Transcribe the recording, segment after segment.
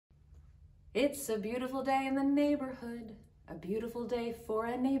It's a beautiful day in the neighborhood, a beautiful day for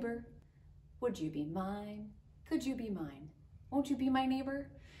a neighbor. Would you be mine? Could you be mine? Won't you be my neighbor?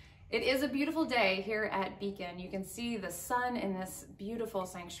 It is a beautiful day here at Beacon. You can see the sun in this beautiful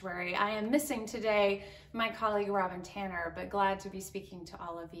sanctuary. I am missing today my colleague Robin Tanner, but glad to be speaking to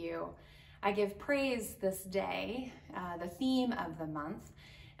all of you. I give praise this day, the theme of the month,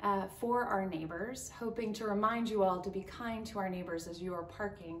 for our neighbors, hoping to remind you all to be kind to our neighbors as you are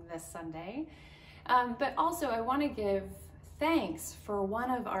parking this Sunday. But also I want to give thanks for one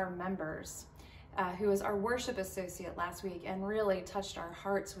of our members who was our worship associate last week and really touched our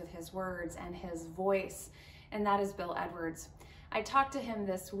hearts with his words and his voice, and that is Bill Edwards. I talked to him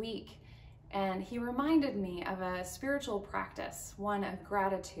this week and he reminded me of a spiritual practice, one of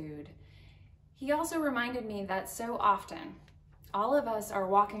gratitude. He also reminded me that so often all of us are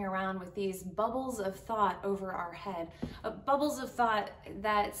walking around with these bubbles of thought over our head, bubbles of thought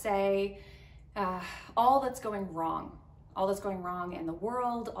that say all that's going wrong in the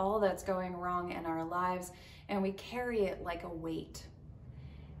world, all that's going wrong in our lives, and we carry it like a weight.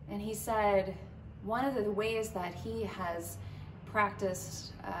 And he said one of the ways that he has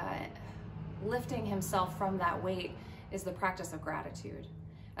practiced lifting himself from that weight is the practice of gratitude,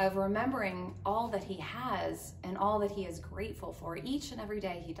 of remembering all that he has and all that he is grateful for. Each and every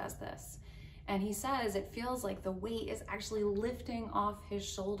day he does this. And he says it feels like the weight is actually lifting off his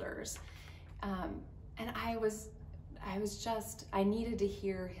shoulders. And I needed to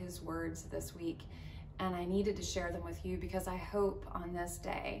hear his words this week, and I needed to share them with you because I hope on this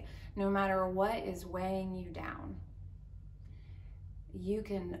day, no matter what is weighing you down, you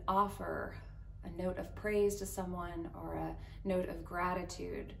can offer a note of praise to someone or a note of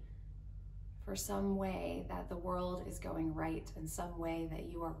gratitude for some way that the world is going right and some way that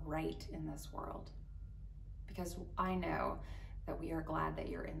you are right in this world. Because I know that we are glad that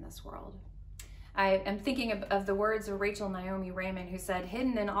you're in this world. I am thinking of the words of Rachel Naomi Raymond, who said,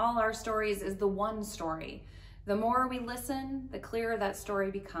 "Hidden in all our stories is the one story. The more we listen, the clearer that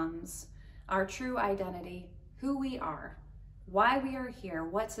story becomes. Our true identity, who we are, why we are here,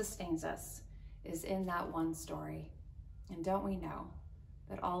 what sustains us, is in that one story." And don't we know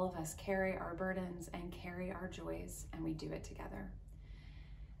that all of us carry our burdens and carry our joys, and we do it together.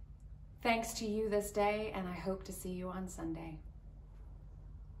 Thanks to you this day, and I hope to see you on Sunday.